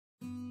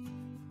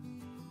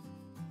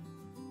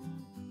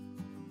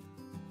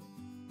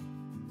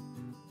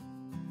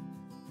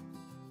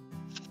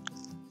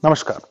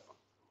Namaskar,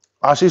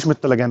 Ashish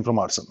Mittal again from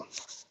Aarsun.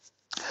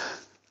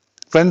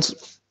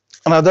 Friends,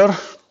 another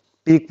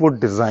teak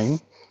wood design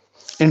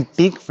in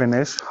teak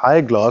finish,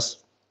 high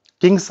gloss,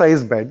 king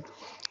size bed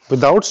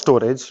without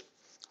storage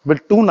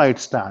with two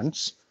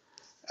nightstands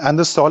and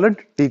the solid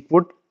teak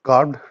wood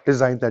carved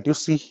design that you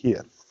see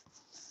here.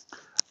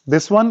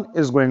 This one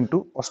is going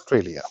to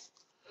Australia.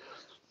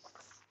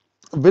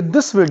 With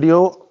this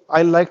video,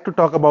 I like to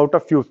talk about a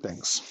few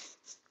things.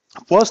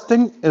 First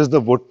thing is the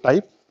wood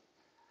type.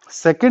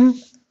 Second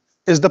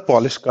is the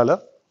polish color.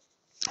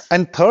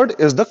 And third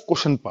is the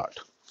cushion part.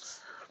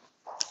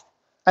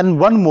 And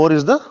one more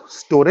is the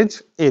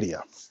storage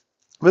area.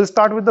 We'll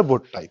start with the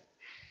wood type.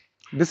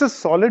 This is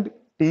solid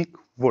teak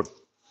wood.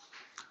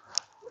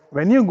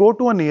 When you go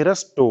to a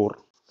nearest store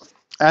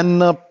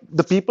and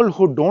the people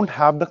who don't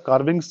have the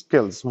carving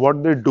skills,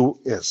 what they do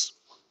is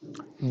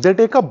they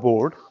take a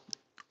board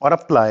or a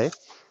ply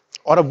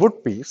or a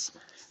wood piece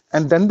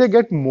and then they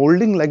get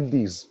molding like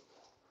these.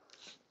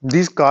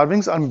 These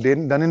carvings are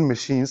done in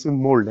machines with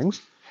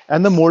moldings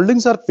and the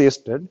moldings are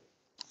pasted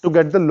to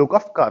get the look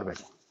of carving.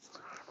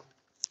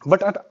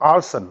 But at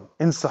Aarsun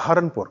in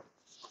Saharanpur,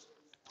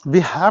 we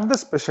have the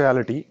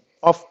speciality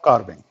of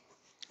carving.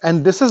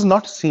 And this is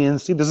not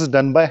CNC, this is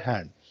done by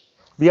hand.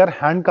 We are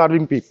hand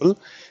carving people,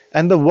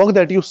 and the work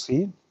that you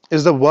see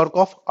is the work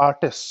of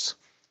artists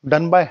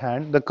done by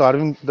hand. The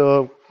carving,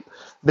 the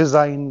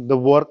design, the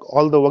work,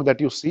 all the work that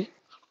you see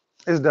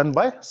is done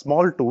by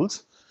small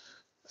tools,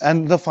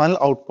 and the final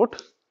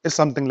output is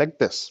something like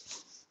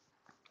this.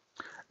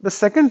 The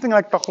second thing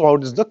I talk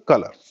about is the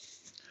color.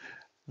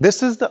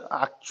 This is the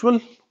actual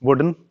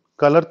wooden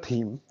color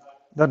theme,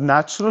 the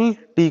natural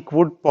teak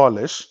wood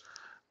polish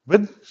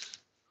with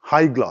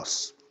high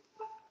gloss.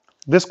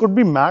 This could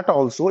be matte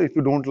also. If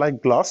you don't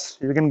like gloss,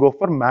 you can go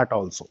for matte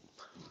also.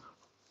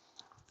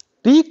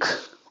 Teak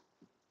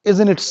is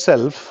in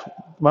itself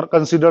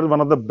considered one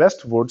of the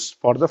best woods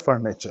for the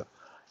furniture.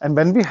 And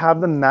when we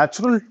have the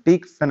natural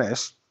teak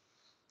finish,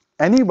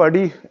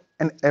 anybody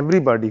and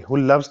everybody who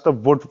loves the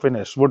wood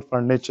finish, wood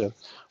furniture,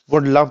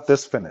 would love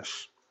this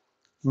finish.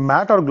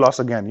 Matte or gloss,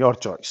 again, your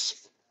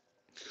choice.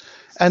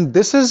 And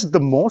this is the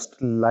most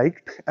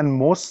liked and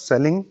most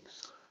selling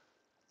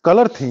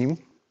color theme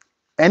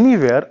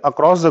anywhere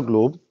across the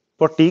globe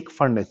for teak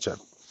furniture,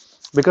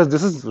 because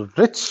this is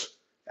rich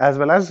as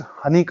well as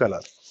honey color.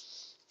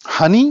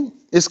 Honey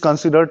is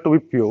considered to be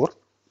pure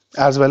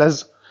as well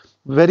as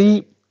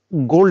very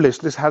goldish.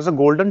 This has a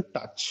golden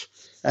touch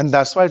and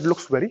that's why it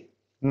looks very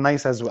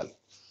nice as well.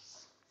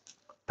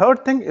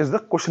 Third thing is the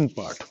cushion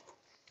part.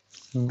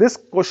 This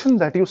cushion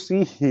that you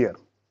see here,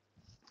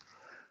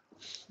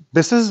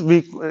 this is,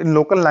 in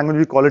local language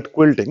we call it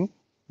quilting,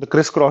 the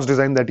crisscross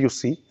design that you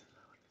see.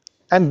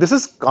 And this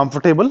is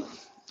comfortable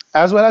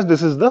as well as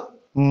this is the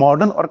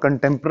modern or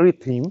contemporary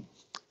theme.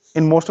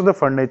 In most of the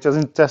furnitures,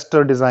 in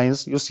Chester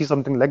designs, you see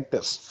something like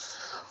this.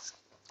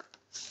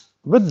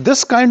 With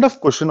this kind of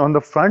cushion on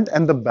the front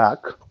and the back,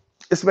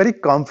 it's very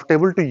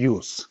comfortable to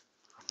use.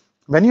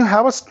 When you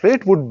have a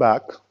straight wood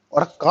back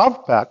or a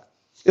carved back,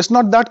 it's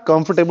not that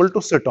comfortable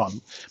to sit on.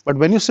 But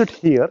when you sit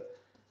here,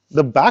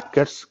 the back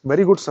gets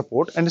very good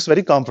support and it's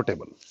very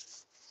comfortable.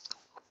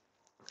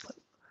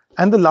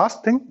 And the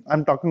last thing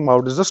I'm talking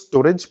about is the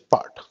storage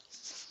part.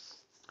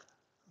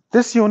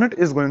 This unit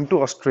is going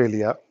to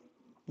Australia.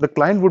 The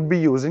client would be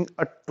using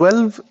a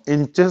 12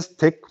 inches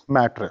thick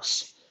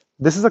mattress.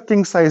 This is a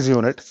king size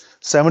unit,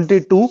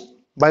 72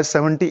 by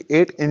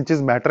 78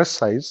 inches mattress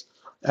size,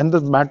 and the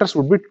mattress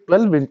would be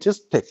 12 inches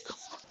thick.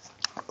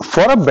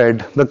 For a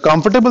bed, the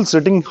comfortable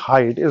sitting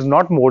height is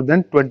not more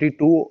than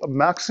 22,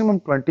 maximum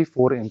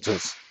 24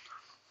 inches.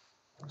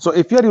 So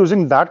if you are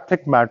using that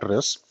thick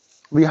mattress,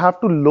 we have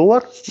to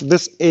lower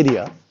this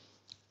area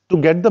to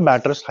get the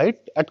mattress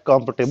height at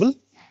comfortable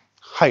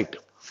height.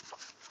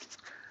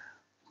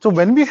 So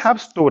when we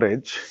have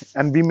storage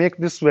and we make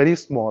this very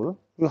small,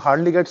 you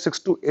hardly get 6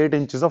 to 8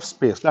 inches of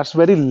space. That's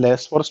very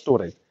less for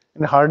storage.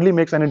 And it hardly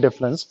makes any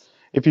difference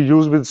if you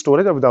use with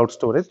storage or without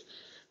storage.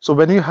 So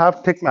when you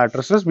have thick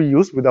mattresses, we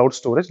use without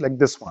storage like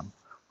this one.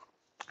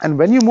 And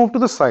when you move to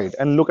the side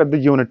and look at the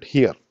unit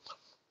here,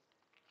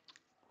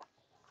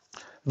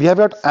 we have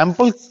got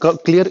ample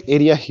clear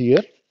area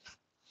here.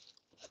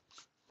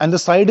 And the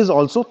side is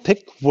also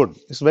thick wood.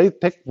 It's very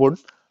thick wood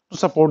to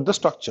support the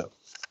structure.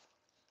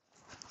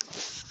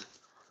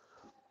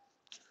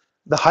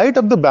 The height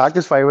of the back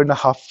is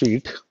 5.5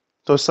 feet.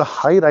 So it's a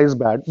high rise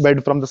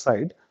bed from the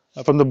side,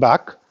 from the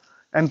back,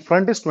 and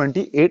front is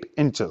 28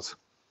 inches.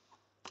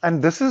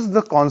 And this is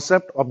the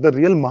concept of the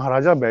real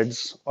Maharaja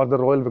beds or the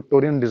Royal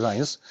Victorian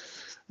designs.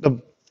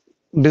 The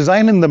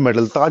design in the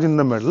middle, Taj in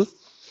the middle,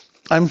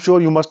 I'm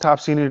sure you must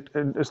have seen it,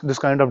 this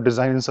kind of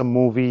design in some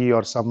movie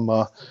or some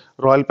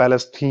Royal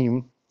Palace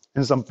theme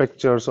in some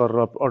pictures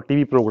or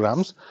TV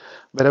programs.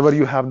 Wherever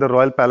you have the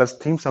Royal Palace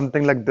theme,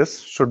 something like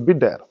this should be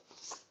there.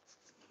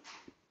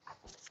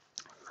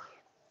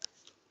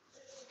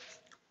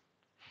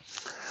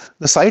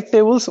 The side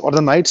tables or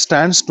the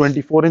nightstands,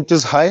 24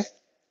 inches high,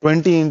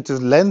 20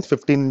 inches length,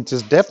 15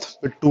 inches depth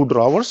with 2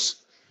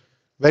 drawers.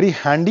 Very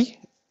handy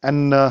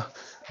and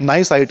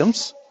nice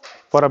items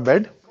for a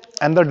bed.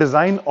 And the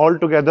design all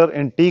together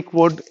in teak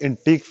wood, in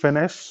teak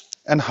finish,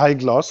 and high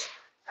gloss,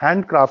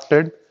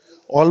 handcrafted.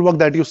 All work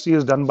that you see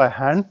is done by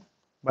hand,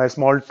 by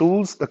small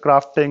tools, the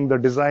crafting, the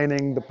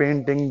designing, the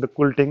painting, the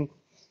quilting,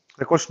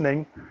 the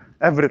cushioning,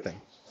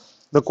 everything.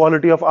 The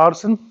quality of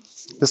Aarsun.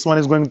 This one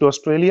is going to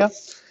Australia.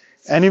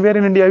 Anywhere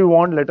in India you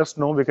want, let us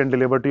know. We can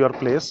deliver to your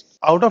place.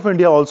 Out of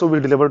India also, we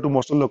deliver to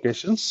most of the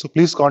locations. So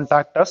please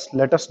contact us.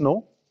 Let us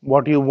know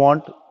what you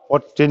want,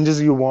 what changes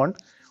you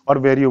want, or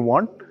where you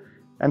want,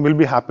 and we'll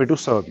be happy to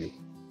serve you.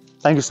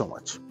 Thank you so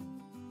much.